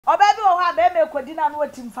ha be me kodi na no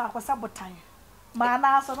atimfa akosa botan ma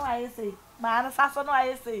na so no aye sei ma na so no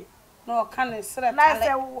aye sei no kan sere na se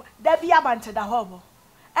da bia bante da hobo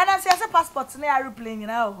ena se passport na aeroplane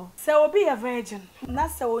na ho se obi a virgin na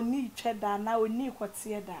se oni tweda na oni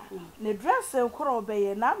Kɔteɛ da ne dress nkoro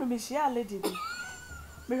obeye na no me hia lady bi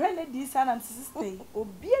me hwe lady sana sister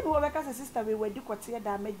obi e no be ka sister we wadi Kɔteɛ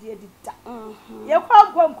da magye di da ye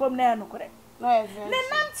kwa nkom na enokore no even ne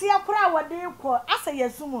nanti akora wode ko asa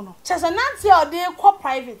yesumu no chese nanti ode ko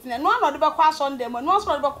private na no ode be kwa Sunday mo no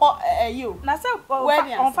ode be ko you na se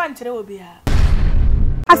on fa nkire obi ha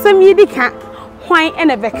asem yi dika hwan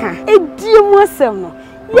ene beka edie mu asem no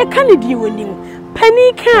ye ka ne die wonim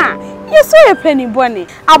pani ka yeso ye pani bone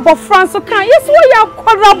abofran so ka yeso ye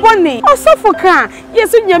akwara bone osofo ka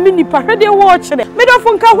yeso nyame nipa hwede wo kire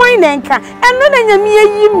medofo nka hwan na nka eno na nyame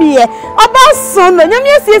yi mie oba so no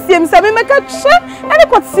nyame asiesie msa me meka tse ene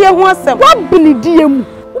Kɔteɛ ho asem wa bilidie mu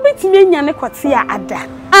ubetimi anya ne Kɔteɛ ada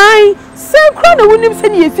ai se kra na wonim se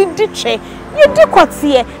ne yesi di twe ye di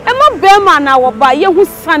Kɔteɛ e ma be ma na wo ba ye hu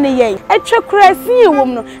sane ye etwe kra si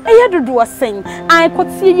ewom no e ye dodo osen ai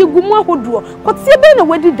Kɔteɛ ye gumu ahodo Kɔteɛ be na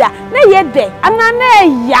wadida na ye de ana na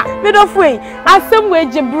ya medofo yi asem we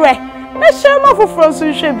gibre me shema foforo so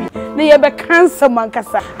hwe bi na ye be cancer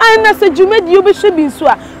mankasa ai na se dwumadi obe hwe bi nso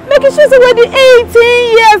a make sure say we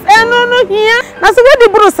 18 years eno no hia na se we di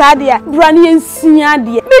bro saade a bra na yensia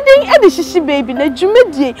de medin e di shishi baby na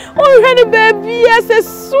dwumadi o hwe ne baby as a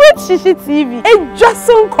sweet shishi tv e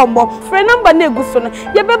dwaso nkombo frɛ number na eguso no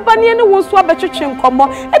ye be ba ne wo so abetwetwe nkombo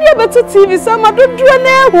e de beto tv so ma dodo na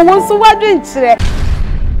ehu wo so wadwenkyerɛ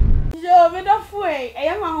yo medofo e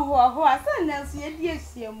ya ma ho asa na so ye di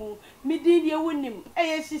esiemu midin die wonim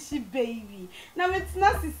eye shishi baby na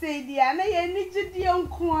metena sisei dia na ye ni gidie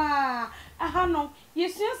nko aha no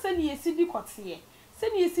yesua se ne yesi di Kɔteɛ se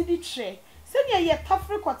ne yesi di tre se ne ye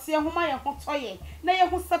tafre Kɔteɛ homa ye ho toye na ye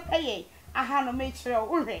ho sepeye aha no me kire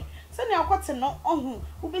wo hwe se ne akote no ohu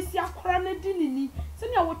ubesi akora na di nini se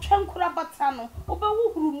ne wo twankora bata no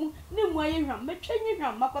obewu mu ne mu aye hwam metwanyi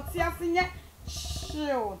hwam Kɔteɛ asenya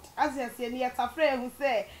shield as you see near tafre who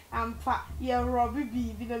say ampa ye robi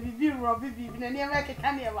bi na bibi robi bi na near make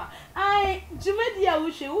kanewa ai jumedia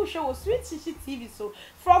wo show sweet shishi tv so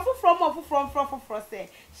from say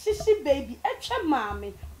shishi baby etwa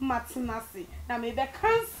mame matinase na me be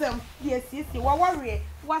cancel yes wa worry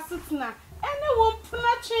wasitna ene won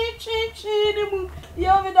pna chi mu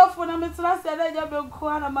ye me dofo na metinase na ja be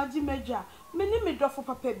ko na magimedwa me ni me dofo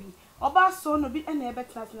papa bi oba so no bi ene e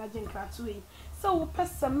betinase na jenkratu yi so wo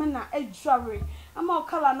peseme na adware ama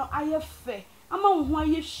okala no ayefe ama wo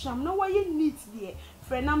aye hwam na waye neat de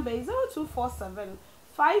free number 0247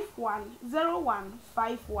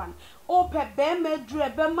 510151 o pe be medru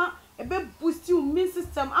ebe ma ebe boost you immune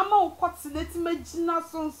system ama wo Kɔteɛ magina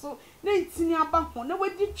sonso na itini aba ho na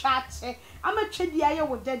wadi twache ama twedi aye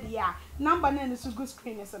wo dede a number na so go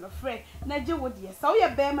screen is no free na je wo de so ye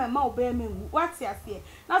be ma wo be ma ngu wati ase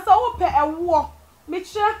na so wo pe ewo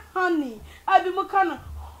mixture honey abi mukana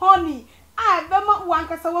honey I be ma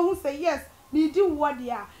wankasa wa hu say yes me di word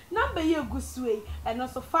ya number ye gusue eno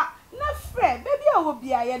so fa na frɛ baby a wo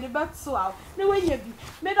bia ye de beto a na wanya bi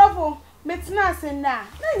medofo metena ase na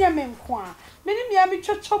nya me nko a me ni mia me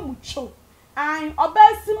twotwo mucho an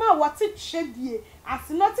obasima wote twedie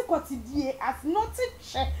ase not Kɔteɛ ase not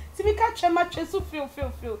twe ti mi ka twema twe so feel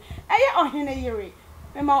eye ohene yere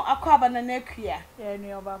me ma akwaba na akua ye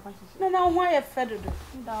ni oba pa shishi na ho aye fedodo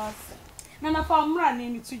ndase na fa mra na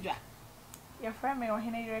ni tudwa ye frɛ me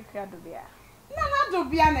ohene yere akua do bia na do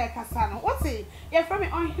bia na kasa no what say ye frɛ me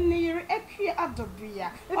ohene yere akua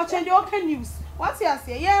adobia o change o ka news what you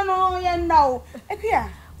say ye no ye now akua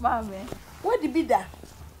mame what di bi da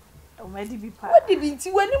o me di bi pa what di bi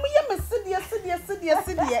ti wani mu ye me sedie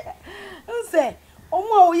nse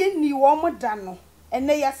omo o ye ni wo mo da no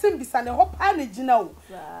ene ya sembisa ne hopa na gina o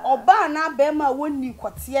oba na be ma woni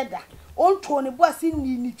Kɔteɛ da onto ne bo ase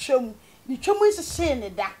ni twam nhyehyɛ ne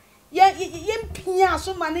da ye mpia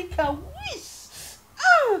so manika wish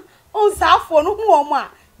on safo no hu omo a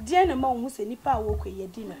de na ma hu se nipa a wo kɔ ye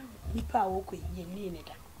di na nipa a wo kɔ ye ni ne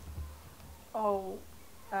da oh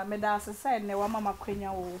me da asese ne wa mama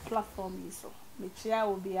kwanya wo platform yi so me chia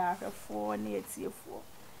obi a hwefo na etiefo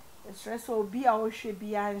stress obi a wo hwe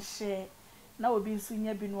bi a nhye na obi nso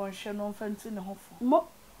nya bi no nhwe no mfantu ne hofo mo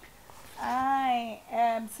ai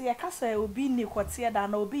se ya kasa obi ni Kɔteɛ da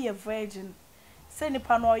na obi ye virgin se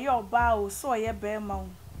nipa no ye oba o so ye be ma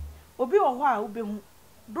obi wo ho a obehu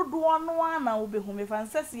dodo ono ana obehu me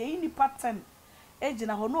fanse se ye nipa 10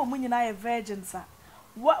 ejina ho na omunyina ye virgin sa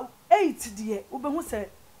 8 die obehu se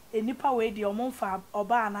enipa we di omo fa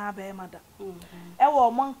oba na aba ma da e wo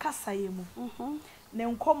omo nkasa ye mu ne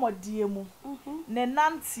nkomodie mu ne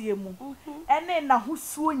nantie mu ene na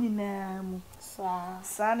hosuo nyina mu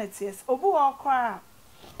sa na ties obu wo kwa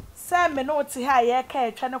se me no te ha ye ka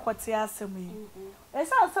etwa ne Kɔteɛ asem yi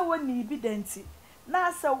esa se woni bi danti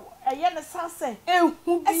na se eye ne sa se ehu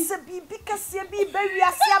bi ese bi kase bi ba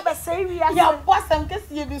wiase abese wiase ya bosam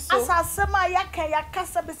kase bi so asase ma ya ka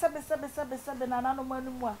se be na no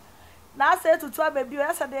manu mu a na asa etutu ababi o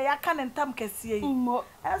asa de ya ka ne ntam kase yi mo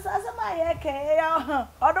asa ma ya ka ya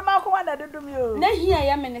odoma ko na dodum yo na hia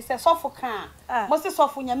ya me ne se sofo kan mo se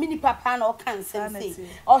sofo nya mini papa na o kan sense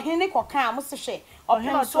o hene ko kan mo se hwe o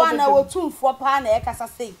hene so na wotumfo pa na e kasa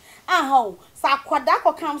sei aha o sa kwada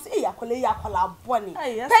ko kan so e yakola boni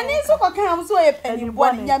pani so ko kan so e pani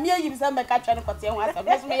boni nya me yim se me ka twa ne Kɔteɛ ho asa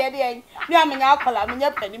me so me ye de me amenya akola me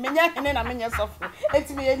nya pani me nya hene na me nya sofo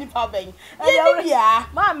eti me ye nipa ben ye bia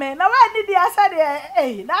ma me na wa ni di asa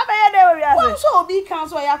de na ba ye de we asa won so obi kan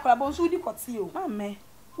so ya akola bon so di Kɔteɛ o ma me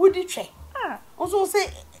wudi twe o so se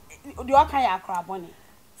di o kan ya akola boni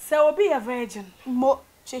se obi ye virgin mo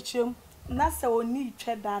chechem na se oni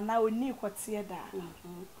twe da na oni Kɔteɛ da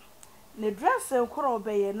ne dress nkoro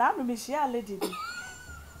obeye na no me hia lady bi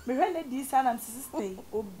me hwe lady sa na sister yi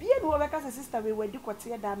obi e no be ka sister we wadi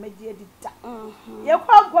Kɔteɛ da magye adi da ye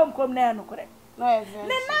kwam na no kore no even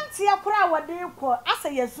ne nanti akora wade ko asa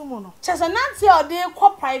yesumu no chese nanti o de ko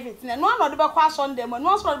private na no no de be kwa Sunday mo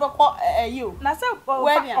no so de be ko you na se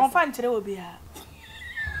on fa nkyere obi ha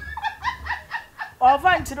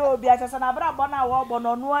Ova ntire obi achasa na bra bo na wo bo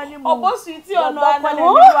no no ani mu obo suiti ono ana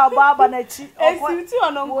wo aba na chi suiti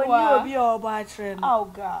ono nko woni obi obo achire no oh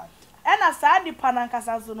god ena sa di pana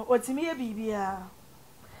nkasa so no otimi ye bibia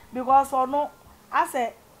because ono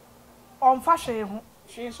ase on fa hwe ho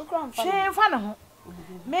hwe so kra mfa hwe fa ne ho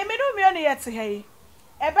me no mi ono ye te hei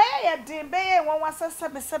ebe ye din be ye wonwa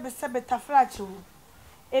sebe tafrachi ho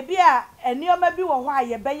ebi a enioma bi wo ho a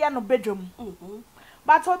ye be ye no bedwom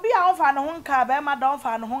but obi a onfa ne ho nka be ma da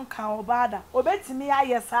onfa ne ho nka obada obetimi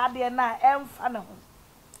aye saade na emfa ne ho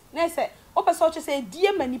na se opeso che se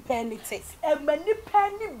die mani penite e mani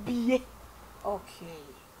pani bie okay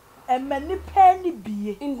e mani pani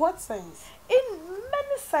bie in what sense in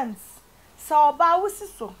many sense so oba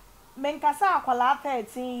wosiso menkasa akwala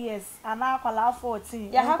 13 years ana akwala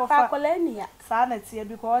 14 ya ha akwala nia sa na tie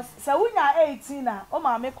because se wunya 18 na o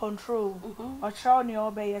ma me control o chro ni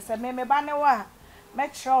obeye se me ba ne wa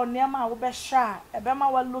metro niam wo be sha ebema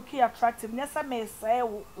wa looking attractive nyesa me say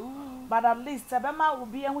wo but at least ebema wo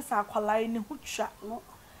bi ehu sa akwala ni hutwa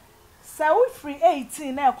se wo free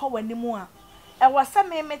 18 na ekọ wanimu a e wo se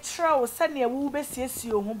me metro se na wo be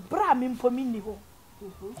siesie ho bra me mpomi ni ho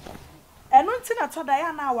enu nti na to da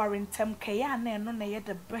ya na aware ntem ke ya na eno na ye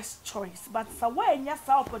the best choice but sa wa enya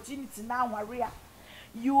sa opportunity na aware a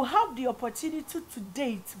you have the opportunity to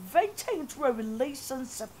date venture into a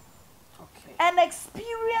relationship and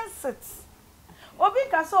experience it. Obi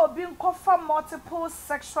kasa obi nkofa multiple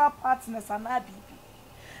sexual partners and abibi.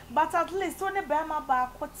 But at least only bema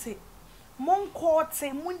ba kote. Mon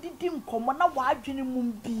kote mundidi nkomo na wadwene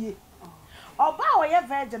mumbie. Oba oye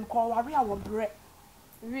virgin ko ware a wobre.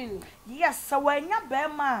 Really? Yes, so when ya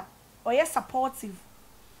bema oye supportive.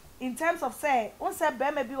 In terms of say, one say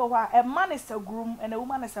bema bi owa, a man is a groom and a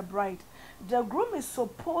woman is a bride. The groom is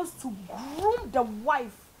supposed to groom the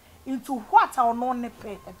wife into what or no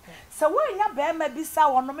nepe. So when ya bema bisa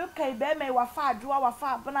wono me kai bema wa fa adwa wa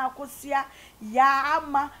fa bana akosia ya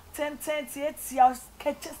ama 10 tia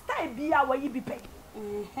catch style bia wa yi bi pe.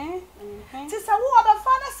 Ti sa wo ba fa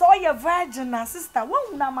na so ye virgin na sister wo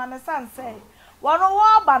na man san say wono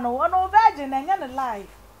wo ba no wono virgin enya ne life.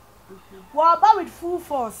 Wo ba with full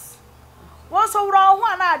force. Wo so wro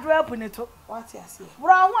ho na adwa apu ne to. What you say?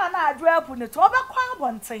 Wro ho na adwa apu ne to obekwa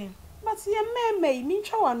abonten. But ye meme mi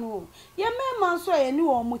ntwa wano ye meme nso ye ni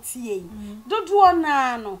wo motie dodo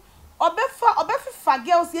na no obefa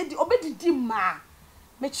girls ye di obedidi ma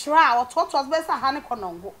me kira ototo be sa ha ne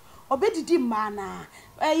konongo obedidi ma na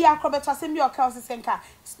ye akrobeto asem bi oka osesenka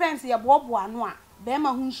spence ye bobo ano a be ma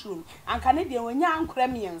hu nhuru anka ne de wanya ankora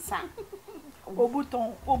miensa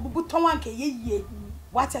obubuton anka ye yie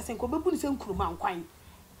what you think obebu ni se nkuruma ankwan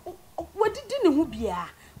wadidi ne hu bia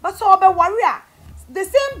but so obe worry a the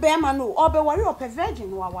same bema no or be worry or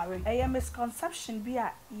virgin wa worry a misconception be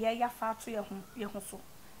a ya fa to ye ho so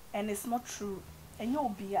and it's not true enye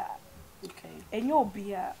obia okay enye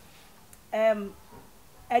obia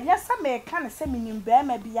enye sa me kan se minim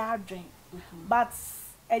bema bia adwen but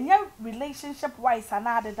enye relationship wise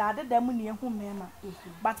another that them ne hu mema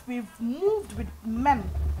but we've moved with men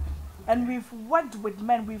and we've worked with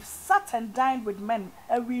men, we've sat and dined with men,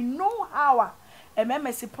 and we know how a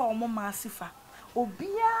memesi pa omo masifa.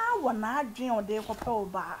 Obia wana adwen ode kope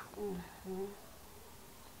oba.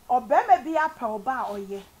 Obeme bia pa oba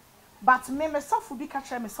oye. But me sofu bi ka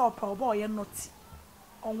kire me so pa oba oye naughty.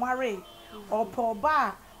 Onware or pa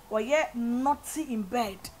oba oye naughty in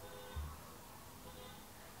bed.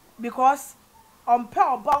 Because on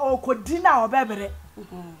pa oba okodina obebere.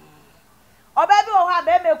 Obabi o ha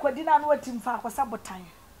be me kodina no atimfa akosa botan.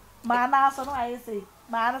 Ma na so no aye say.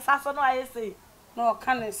 Ma na so no aye say. No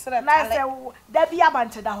can sere na say da bia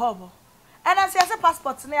bante da hobo. And I say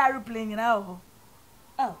passport na airplane na ho.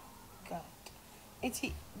 Oh god.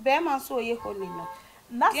 Iti be man so ye holy no.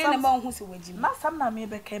 Na some ma hu se wagi. Na sam na me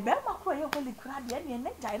be ka be ma kro ye holy kra de ne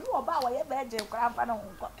ne jai no oba wa ye be je kra fa na ho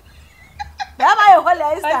ko. Be ma ye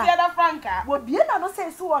holy is that. Da franka. Wo bie na no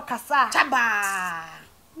say so wo kasa. Chaba.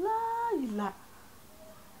 La ila.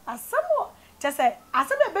 Asamo say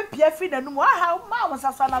asamo be pia fi na no mo ha ma wo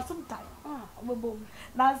sasa na sometime.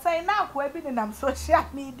 Na say na akwa bi ni nam social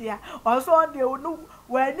media also on the no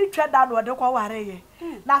we ni tweda no de kwa ware ye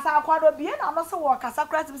na sa akwa do bie na no so wo kasa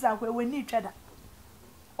kra tim sa akwa we ni tweda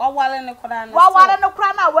wa ware ne kra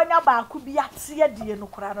na wanya ba aku bi ate die no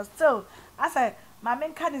kra no still I say ma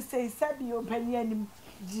men ka ni say sabi opani anim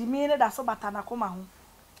jimi ne da so bata na koma ho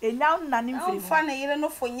enyam na ni mfiri fa na yire no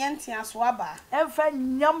fo nyanti aso aba emfa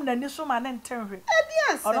nyam na ni so ma ne ntenhwe e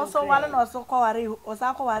bia ono so wale no so kwa ware o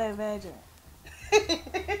sa kwa ware virgin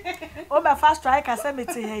o me fast strike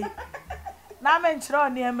asemeti hey na me nchire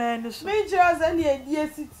oni emani so me nchire oza na edie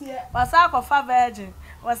sitie wasa akọfa virgin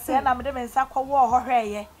wase na me de me nsa kwa wo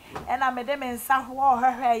hohweye e na me de me nsa wo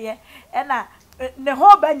hohweye e na ne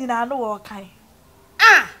ho ba nyina no wo kan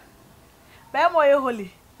be mo ye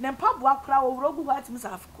holy ne mpaboa kra wo rogu ho atim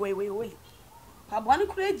sa afko we holy mpaboa ne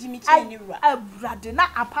kra jimi che ni wura abrade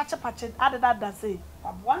na apache pache adeda da say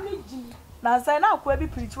mpaboa ne jimi na say na akwa bi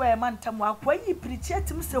preach we man tam akwa yi preach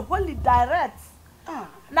atim say holy direct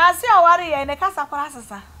na say aware ye ne kasa kwara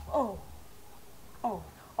sesa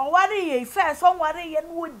oware ye first onware ye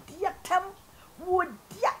no dia tam wo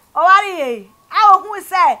dia oware ye a hu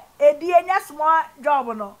say edi enya small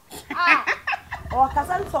job no o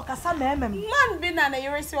kasa memem man bi na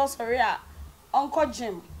yere si osori a onko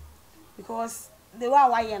gym because the way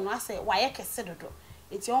why no say why kese dodo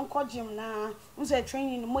eti onko gym na unse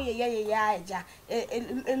training mo ye eja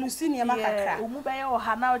elusi ne makakra omu be ye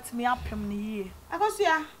oha na otimi apem ne yie akoso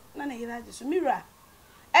ya na yere age so mira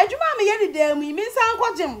adwuma me ye de dem mi nsa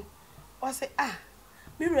onko gym o say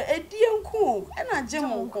mira edie nku e na gym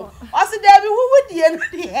nku o say da bi wuwudie no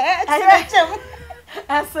de he gym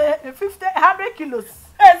I say 100 kilos.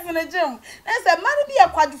 As in a gym. I said, man, be a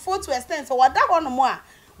quadruple to extent. So what that one more?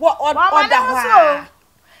 What that?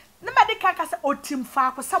 Nobody can say, oh, Tim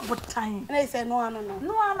Fark was sabotage. And I said, no.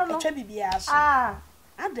 Trebi be ash. I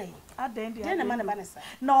didn't. Then a man about us.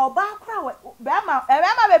 No, Bakra, Bama, and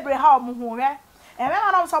Emma Bebre home, who and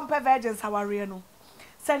Emma some perversions, our real.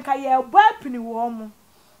 Sankaye, burping warm. And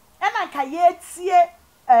I can yet see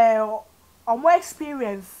or more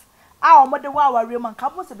experience. Our mother wa real man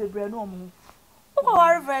couples be brand no mo. Who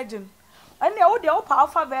are virgin? And the old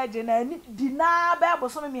powerful virgin and deny Bible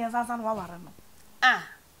so me and Sansan wa ware no.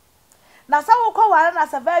 Na sa wo ko ware na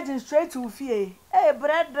as a virgin straight to fie.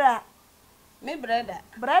 Brother. Me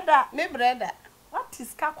brother. What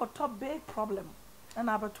is Kakoto big problem? And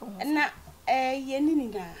abato. Na ye ni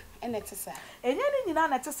na and it is. Enye ni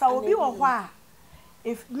na it is obi wo ho a.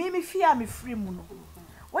 If me fear me free mu no.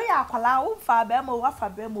 We are kwala wo fa ba mo wa fa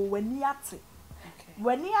ba mo wani ate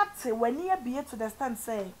wani abie to the stand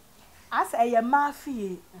say as a ye ma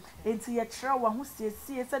fie enti ye kire wa ho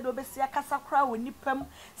siesie se de obesi akasa kra woni pam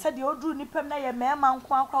se de odru ni pam na ye mema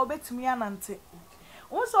nko akra obetumi anante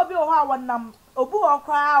wo so bi wo ha wonam obu wo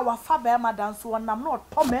kra wa fa ba ma dan so wonam na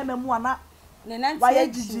oto mema mu ana ne nanti wa ye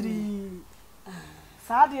jijiri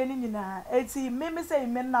sa de ni nyina enti me say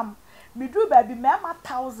me nam me du ba bi mema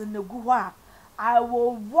 1000 na gu ho a I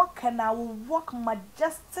will walk and I will walk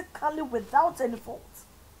majestically without any fault.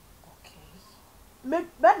 Okay. Me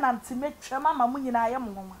trema mamu nyina ye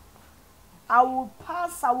mama. I will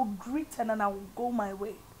pass, I will greet and then I will go my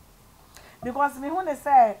way. Because me when they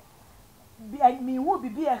say me who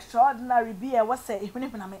be extraordinary be a what say even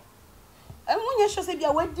if na me. And when you should say be a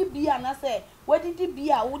wedi be and I say what did it be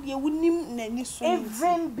a would you wouldn't name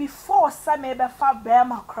even before some maybe fa bear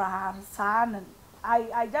my crown son.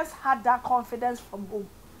 I just had that confidence from home.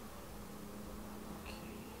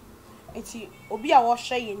 Eti obi a wo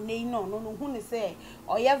hwe ye nei no hu ne say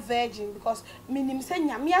oye virgin because minim say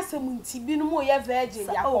nyame asem nti bi no mo oye virgin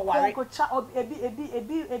ya ko ware ko cha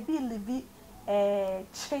ebi livi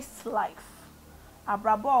chaste life.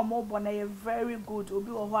 Abrabo mo bona very good.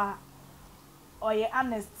 Obi owa or you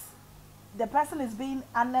honest. The person is being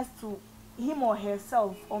honest to him or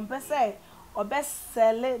herself. On say or best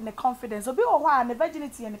sell the confidence. Obi owa the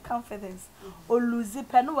virginity and the confidence. Or losing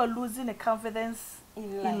pen or losing the confidence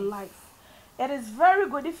in life. It is very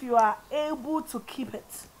good if you are able to keep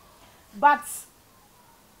it. But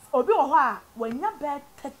obi owa when you about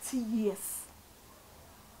 30 years.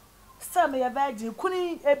 Still me a virgin,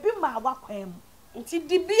 kuni ebi ma wakwem. Nti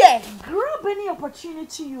di bie. Grab any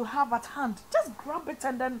opportunity you have at hand. Just grab it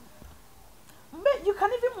and then you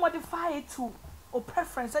can even modify it to a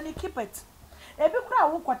preference and you keep it. Ebi kura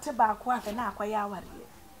wo kwate ba kwa fe na akwaya aware.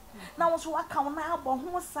 Na wo so aka wo na abo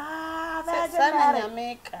ho sa virgin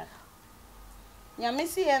America. Nyame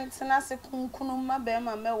si yentena se kunkunu ma be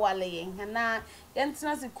ma mewale yen na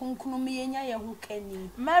yentena se kunkunu me yenya ye ho kani.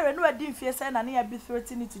 Mary no adi mfie say na ne ya be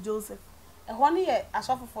threatening to Joseph. Ehwo ne ye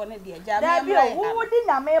asofofo ne de agya me mra. Wo di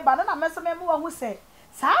nyame ba na me so me wo hu say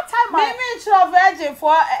saa time me chiro virgin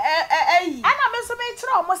for ana me so me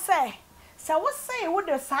chiro mo say wo say wo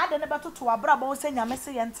de saa de ne betoto abra ba wo say nyame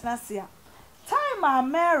se yentena se a.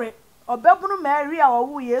 Time Mary obebunu Mary a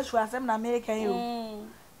wo Yesu asem na me kan yo.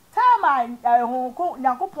 Time ko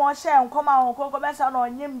Yakopon share nkoma ko be say no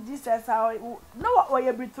nyem Jesus no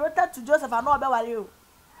we betrothed to Joseph and no be ware o.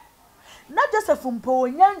 Na Joseph mpo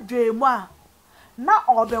nyan dwemu a na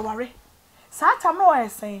obe ware. Saa time no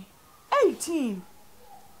esen 18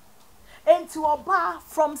 into oba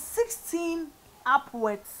from 16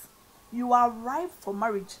 upwards you are ripe for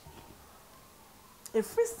marriage. If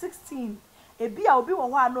 16 e bia obi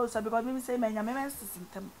wo ho anosa because me say me nyame men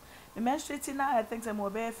sintem. Me menstruating now I think I'm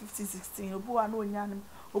over 15 16 obu an onyanim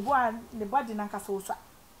obu an ne body na kasa osua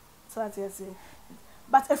so that you say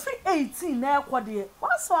but every 18 na ekode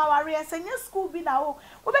once our yes any school bi na wo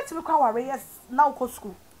betimi kwa our yes na wo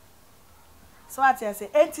school so that you say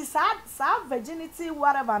enti sa virginity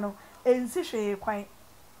whatever no ensi hwe kwan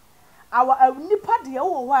our nipa de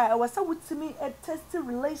wo ho a we say wutimi a testy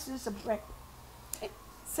relationship break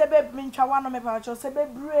sebe mincha wano me pa cho sebe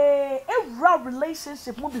bre every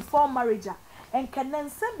relationship mu before marriage and can then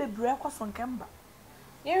sebe bre kwaso nkemba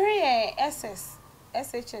ye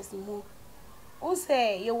SHS mu o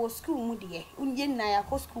say ye wo school mu de unye na ya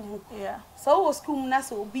ko school mu so wo school mu na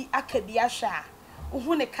so obi akabi ahwa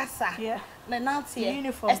uhu ne kasa na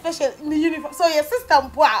nantie especially the uniform so your sister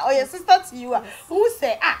mpo a or your sister to you who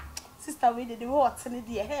say sister we dey what ne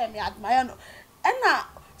dey here me admire no na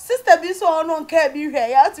sister bi so no nka bi hwe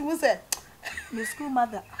ya ti mu say my school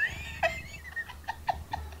mother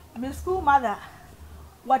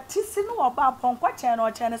what is no oba pon kwa chen no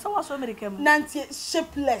chen so was so medicam nantie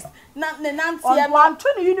shapeless na nantie on one to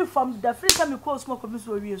uniform the free time close smoke come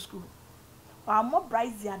so we school wa mo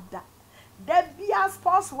bright yada there be a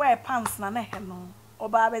sports wear pants na he no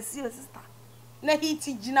oba be see sister na he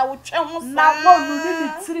ti gina wo twa ho na wo nu ni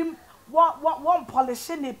trim one polish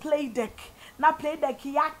ni play deck na play deck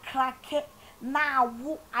ya crack na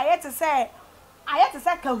wo ayete say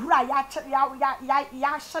kahura ya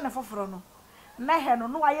hye ne foforo no na he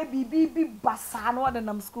no aye bibi basa no de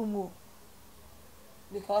nam school mu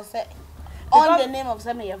because on the name of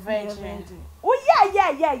some your virgin oh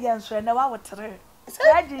yeah so na wa wotre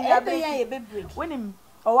virgin ya be wenim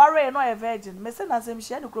o ware no a virgin me say na sem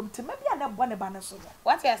hye ne krom tema bia na bo ne ba ne so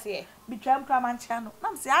what you say bitwam kra man chia no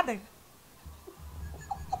nam se aden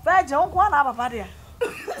virgin ko na papa dia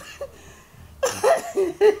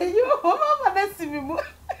you mama na sibimu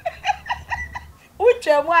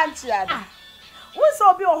utwa mu antia do we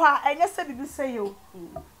so bi o ha enye se bibi say yo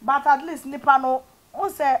but at least nipa no o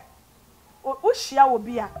say o hia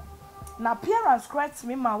obi a na appearance correct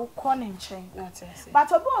me ma wo call ne nchen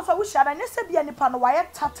but obi o say wo hia na enye se bia nipa no waye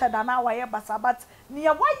tatted na waye basa but ne ye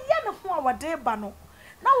waye ne ho a wode ba no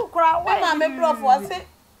na wo kora waye me prof was say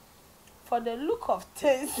for the look of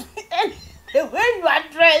things and the way you are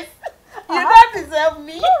dressed you don't deserve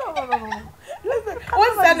me no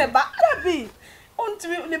what's that ba be unto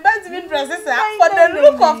the best be dresses for the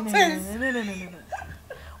look of things no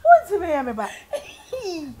what's me ba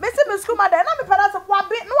me say me school mother na me parents wa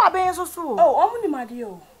be no wa be so so oh omu ni made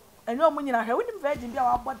o enyo omu nyina hwe wonim virgin bia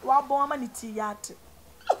wa bon ama ni ti ya ate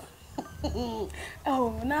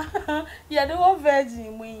oh na ya the one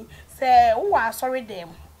virgin mu say wo wa sorry dem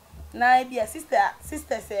na be a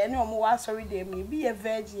sister say any omo wa sorry dem be a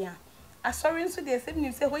virgin a sorry nso dey say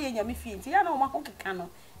me say hoye nyame fie nti ya na omo akokeka no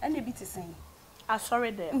and e bi te sen a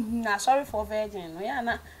sorry dem na sorry for virgin no ya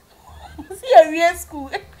na see a real school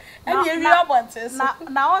and you real bontes na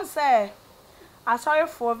on say a sorry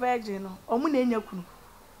for virgin no omo na enya kunu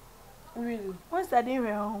really what's that in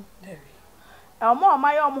here very Omo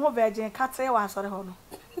my omo virgin kate wa sori ho no.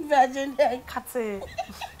 Virgin day Kate.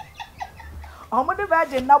 Omo the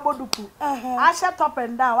virgin na boduku. Asha top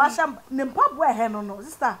and down. Asha nimpabo ehe no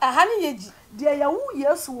sister. Aha ni yeji. De ya wu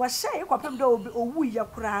Yesu wo hye kwapem de owu ye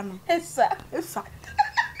kura no. Esa.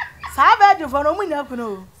 Sa virgin for no munya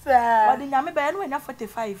kuno. Sa. Wodi nyame be no nya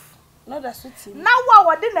 45. No da suti. Na wa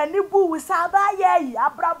wodi na ni bu wi sa ba ye yi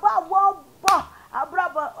abraba wo bo.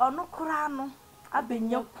 Abraba onu kura no.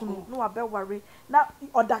 Abenya kunu no abeware na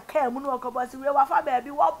odaka mu no okobosi we wafa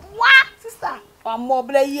baabi wo boa sister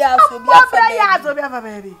Amobla yi aso bi afa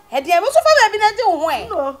baabi e de mo so fa baabi na je ho e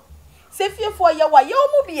no se fiefo ye wa ye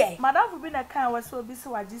mu bi e madam bi na kan wa so obi se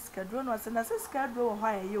wa jiska dro no se na se ska dro wo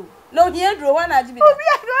ha ye o no hie dro wa na ji bi obi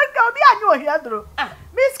anyo hie dro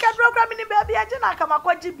mi ska dro kra mi ni baabi age na kama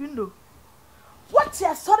kwaji bi ndo what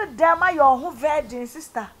you sorry there my your ho virgin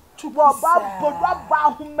sister wo ba bodwa ba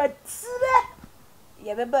ho matire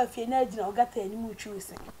ye be ba fie na agina ogata ani mu twi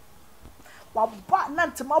ose wa ba na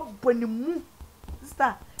ntema bonimu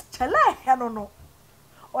sister chela he no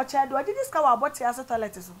o che do adi diska wa boti ase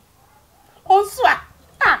toilet so onso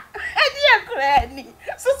e di akra ni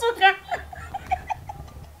susuka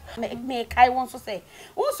me kai won so say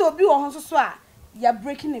onso obi wo ho so a ya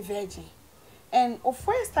breaking a virgin and the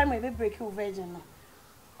first time we be breaking a virgin no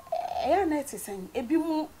e na etisen ebi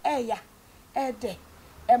mu eya e de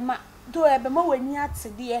e ma do ebe ma wani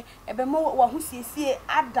atede ebe ma wa ho siesie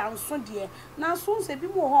adanso de na so nse bi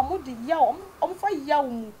mu ho mo de ya omfa ya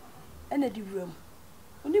mu ena di wuram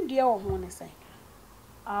onim de ya wo ho ne sai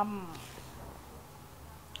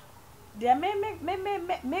there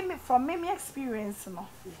me from me experience no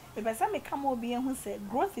if I say me come obi who say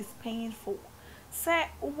growth is painful say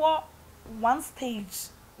one stage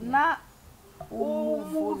na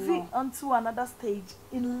moving onto another stage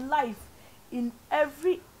in life in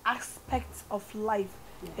every aspect of life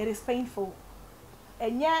it is painful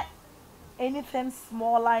and yet anything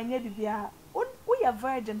smaller and yet we are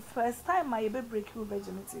virgin first time I ever break your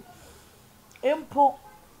virginity impo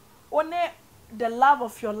one the love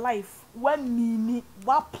of your life when me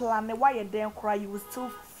what plan why you then cry you will still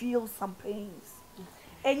feel some pains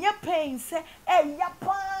and your pain say hey ya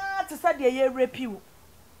pa to say the rape you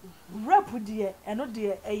rape dear and no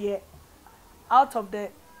dear out of the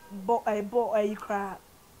you cry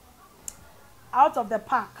out of the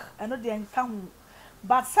park and no dey nka hu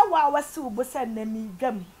but say wa wasi ubo say na mi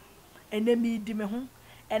dwam ene mi di me hu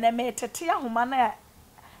ene me tete ahoma na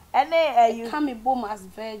ene you come bom as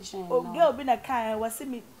virgin o girl bi na kan wasi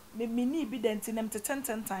mi ni bi denti nem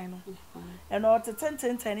tetententan no and o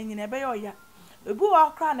tetententan ni nyina be yo ya ebu wa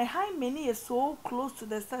kra na high many is so close to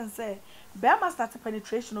the sense say be ma start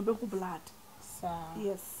penetration obe hu blood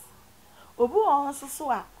yes obu on so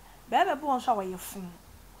a be bu on so wa ye fun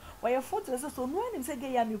why your photo is so no one say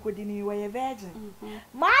gay am kodini why virgin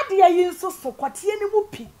ma de yin so Kɔteɛ ni mu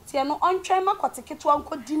pi tie no ontwen ma Kɔteɛ to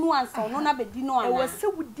ankodi no ansa no na be di no ana e wose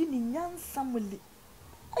wudi ni nyansam li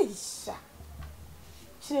aisha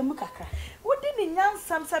chire mu kakra wudi ni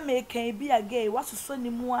nyansam sa me kan bi agay wasoso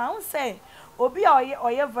ni mu a on say obi a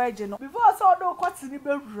oye virgin no before so do Kɔteɛ ni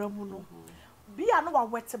bewura mu no bi a no wa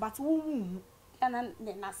wete but wu na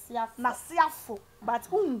nasiafo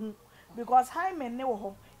but wu because high men ne wo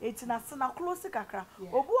ho etina se na close kakra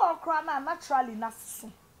obu okra na naturally na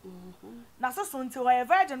so na so nti we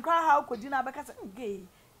virgin kra how kodi na be ka say gay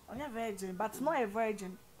onya virgin but not a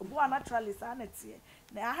virgin obu naturally sa na tie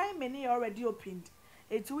na high men already opened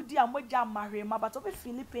etu di amoja mahwe ma but obe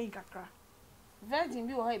Philippine kakra virgin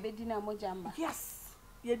bi wo ho e be di na amoja mba yes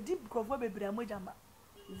ye deep crofo be bra amoja mba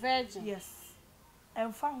virgin yes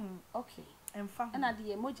emfa hu okay emfa na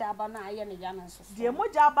de emoja aba na aye ne ya na so de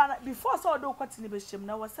emoja aba before so do Kɔteɛ ni be hyem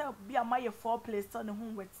na was be a my four place on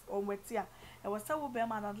home wet on wetia e was wo be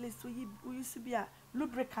man at least we use be a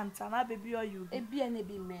lubricant na baby or you e bia na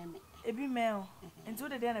bi meme e bi meo enti wo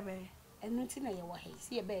de na be enu ti na ye wo he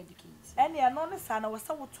si e be educate ene ya no ne sa na was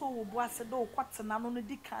wo to wo bo ase do Kɔteɛ na no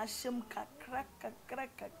di ka hyem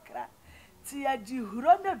kakra ti ya ji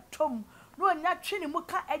huro na tom no nya twe ni mu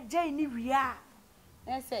ka agyan ni wia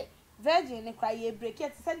e say virgin ne kwa ye break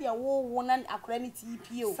it said ya wo na akra ni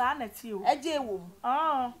TPO sa na ti o eje wo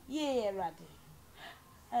ye rade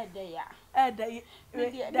ede ya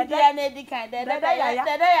media na di kan de ya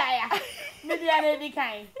media na di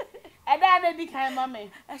kan eda na di kan mama e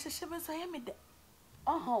hye be so ye me de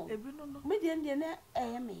ebi no media ndie na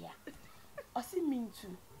ye me ya o si mintu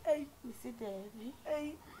mi si de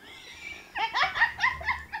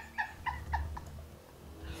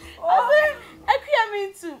I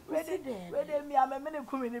mean too. Where they me am a minute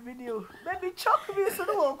coming video. Baby choke me so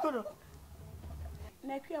no kuno.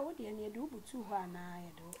 na kwa wo de na do butu ho ana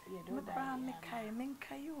ye do da me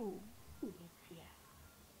kai yo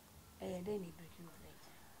then he break you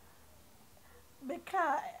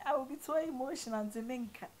Meka, I will be so emotional to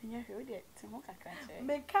Minka. and you heard it to Hoka.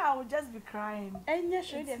 Meka, I will just be crying. And you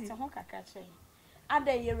should it to Hoka. And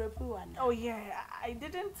then you're a one. Oh yeah, I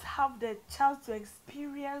didn't have the chance to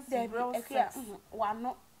experience the real sex. One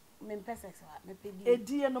not men sex. A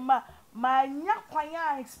dear no my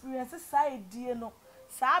nyakwanya experiences say dear no.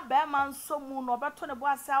 Sa be man so mu no beto ne bo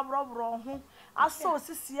ase abrobro ho aso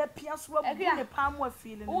sisi apia so abu ne pam wa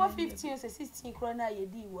feeling o 15 or 16 kro na ye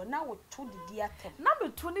di wo na wo to di atem na me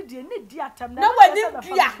to ne di ne di atem na wadi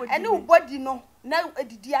bia ene wo body no na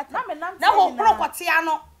edidi atem na ho kro Kɔteɛ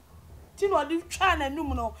no ti no di twa na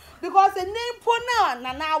num no because enimpo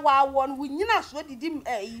na wa won wo nyina so didi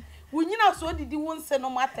wo nyina so didi won se no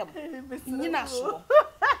matem nyina so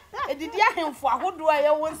edidi ahemfo ahodo a ye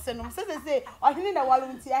won se no se ohene na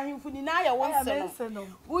walonti ahemfo ni na ye won se no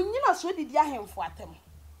wo nyina so didi ahemfo atem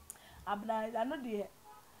abna ano de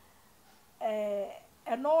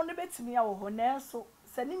eno ne betimi ya wo ho na so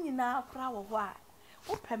se ne nyina akra wo ho a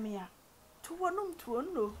wo peme ya to wonum to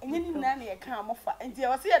no enye ni na na ye kan amofa enti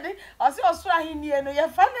o se ye de o se osoro ahenie no ye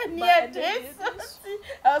fa na ni e de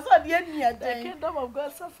o so de ni e the kingdom of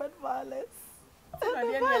God suffered violence.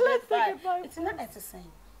 It's not at the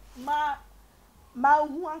same. Ma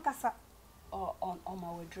hu ankasa on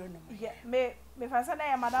my wardrobe. Yeah, me fancy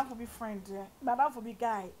na madam for be friend, madam for be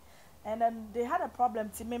guy. And then they had a problem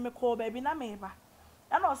to me call baby na me ba.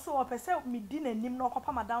 And also o pese me di nanim na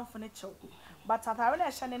okopa madam for ne chew. But atare na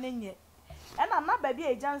ehye ne nye. And I'm not baby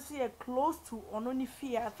agency close to ononi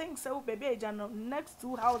fear. I think so baby agent next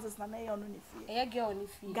 2 houses na na ononi fear. Girl ni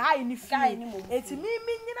fear. Guy ni fear. Eti me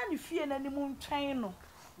nyina ni fear na ni mu ntwen no.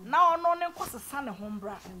 Na ono ne nkosesa ne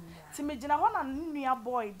hombra. Ti me gina ho na nua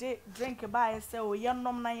boy de drink by say o ye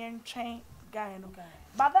nom na ye ntwen guy no.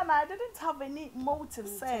 But then I didn't have any motive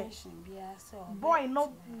say. Boy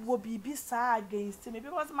no wo bibi sa against me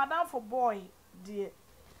because madam for boy de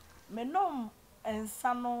me nom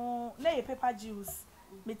ensano na ye paper juice.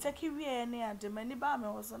 Me take we any ade mani ba me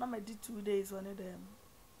also na me did 2 days on them.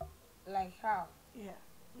 Like how? Yeah.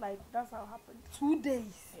 Like that's how it happened. 2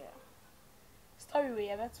 days. Yeah. Story we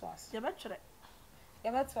ever to us. You better.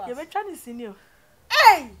 You better to us. You better ni senior.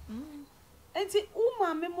 Hey. Enti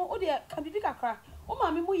uma me mo o de kan bibi kakra.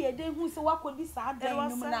 Uma me mo ye den hu se wakodi sa dan no na.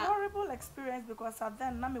 It was a horrible experience because at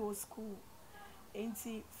then na me was school.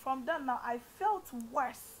 Enti from then now I felt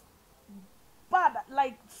worse. Bad,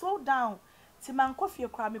 like so down. Ti man coffee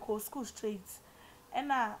kra me call school straight.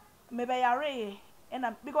 And me be yare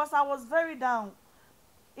and because I was very down.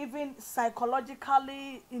 Even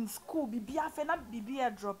psychologically in school, bibia fe na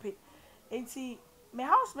bibia drop it. And see, my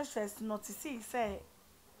house mistress noticed say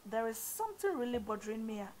there is something really bothering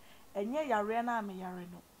me. And yeah, yare na me yare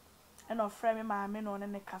no. And of friend me ma me no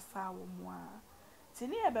ne kasa wo mo a.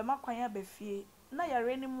 Tini e be makwanya be fie na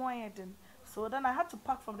yare ni mo eden. So then I had to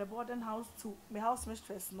pack from the boarding house to my house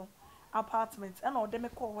mistress no apartment and or dem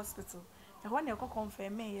call hospital. And when you go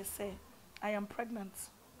confirm me, you say I am pregnant.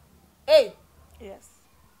 Hey. Yes.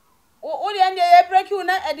 O de ande break you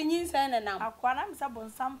na edinyin sen na nam. Akwana mi sabon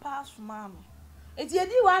sampa suma me. Eti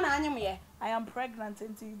edi wa na anyem ye. I am pregnant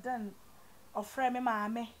until then ofre me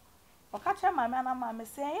maame. Okacha maame na maame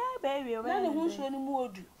say yeah baby o. Na ne hu nsuo ni mu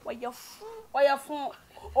odu. Oya fun.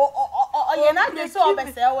 O ye na de so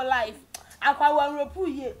obese wo life. Akwa wan repu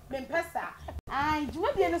ye mempesa. Ai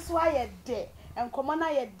juma de ne so aye de. Enkomo na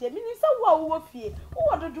ye de. Mi ni se wo wo fie.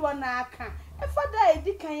 Wo dodo na aka. E fada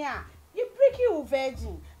edi kan a you break you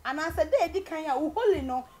virgin. And I said, they did kind of holy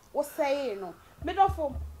no, was saying no. Middle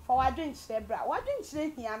for wadrin shebra. Wadrin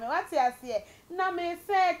shake here, me what I say. Na me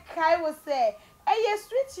say, Kai was say, a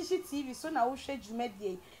street shishi TV, so now shade you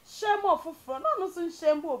medie. Shame off for no soon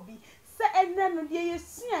shame will be. Say, and then ye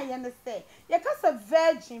see, I understand. You cast a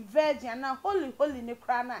virgin, and now holy ne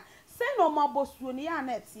crana. Say no more boss when you are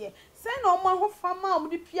next year. Say no more who farmer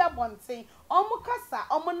with the Pia Bonte, Omo Casa,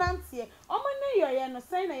 Omo Nancy, Omo Nayo, no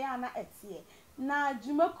say Nayana et year. Na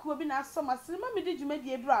jumaku bi na so masema me de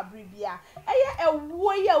jumadi ebru abribia eye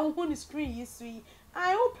ewo ya wo ni screen yisui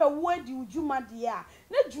ai wo pe wo di jumadi a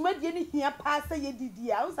na jumadi ni hia pa se ye didi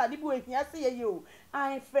a wo sade bi wo hia se ye o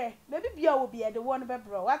ai fe baby bia wo bia de won be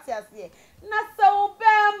bro what ya se na se wo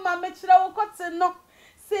be ma me kire wo kote no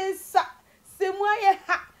se sa se mu aye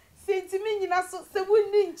ha se ntimi nyina so se wo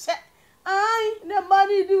ni nche ai na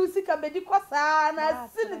mani di usika be di kwasa na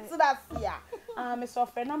sinitira sia me so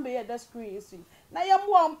friend number here that screen is na ye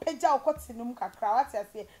mo am pagya okotinum kakra wate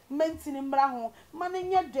ase mentini mbra ho mane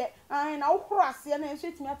nye de na wohoro ase na enso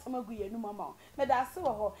etimi atamagu ye numa ma me da ase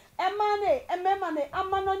wo ho emema ne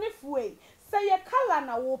amanonifu e se ye kala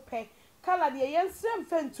na wo pe kala de ye nsrem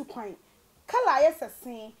fentu kwan kala ye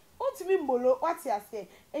sesen ontimi mbolo wate ase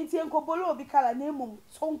enti enkobolo obi kala na emum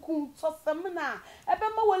tonkun tosem na ebe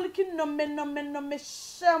ma waliki no me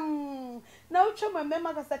sham na uchoma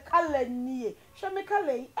mema ka se kala nie hweme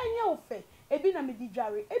kala yi enye ofe ebi na me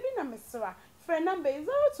didware ebi na me sra phone number is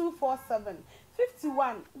 0247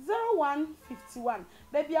 51 0151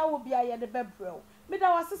 baby awo bia ye de bebrel me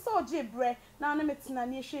da wase so oje bre na na metena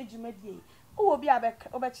na ehwe adwumadie wo bi abek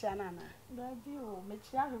obechia na na baby o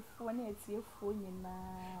mechia hefo na etiefo nyina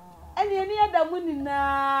eni adamu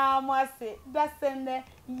nina mo ase da sende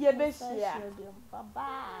ye behia bye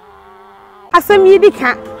asem yi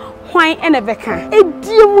dika hwan ene beka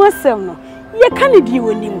ediemu asem no ye kan di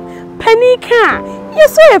wonim pani ka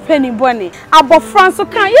yeso ye pani boni abofran so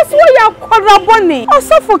kan yeso ye akwara boni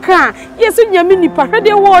osofo kan yeso nyame nipa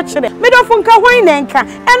hwede wo kire medofo nka hwan na nka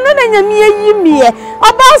eno na nyame yimie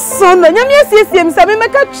oba so no nyame asiesie msa me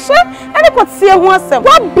meka tse ene Kɔteɛ ho asem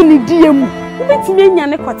wa bilidiemu ubetimi nya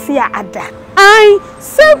ne Kɔteɛ ada ai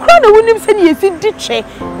senkro na wonim se ne yesi ditwe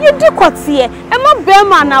ye di Kɔteɛ ema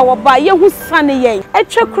bema na wo ba ye hu sane yen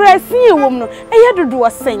etwekura asin ewom no eye dodo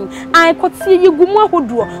osen ai Kɔteɛ ye gumu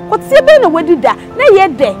ahodo Kɔteɛ be na wadida na ye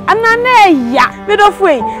de ana na eya medofo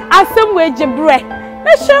yi asem we gebre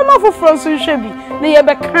na shema foforo so hwe bi na ye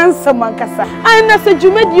be cancer mankasa ai na se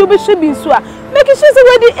dwumadi obehwe bi nso a make sure say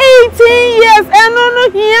we di 18 years no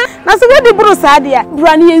here na so we di bro saade a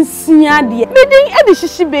brane ensia de medin e di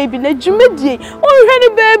shishi baby na dwumadi onhwe ni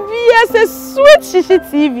baby as sweet shishi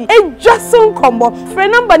tv e dwason kombo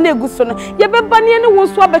phone number na eguso no ye be bane ne wo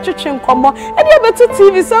so abetwetwe kombo e de abetu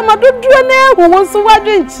tv so ma dodo na ehu wo so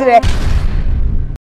wadwe nkire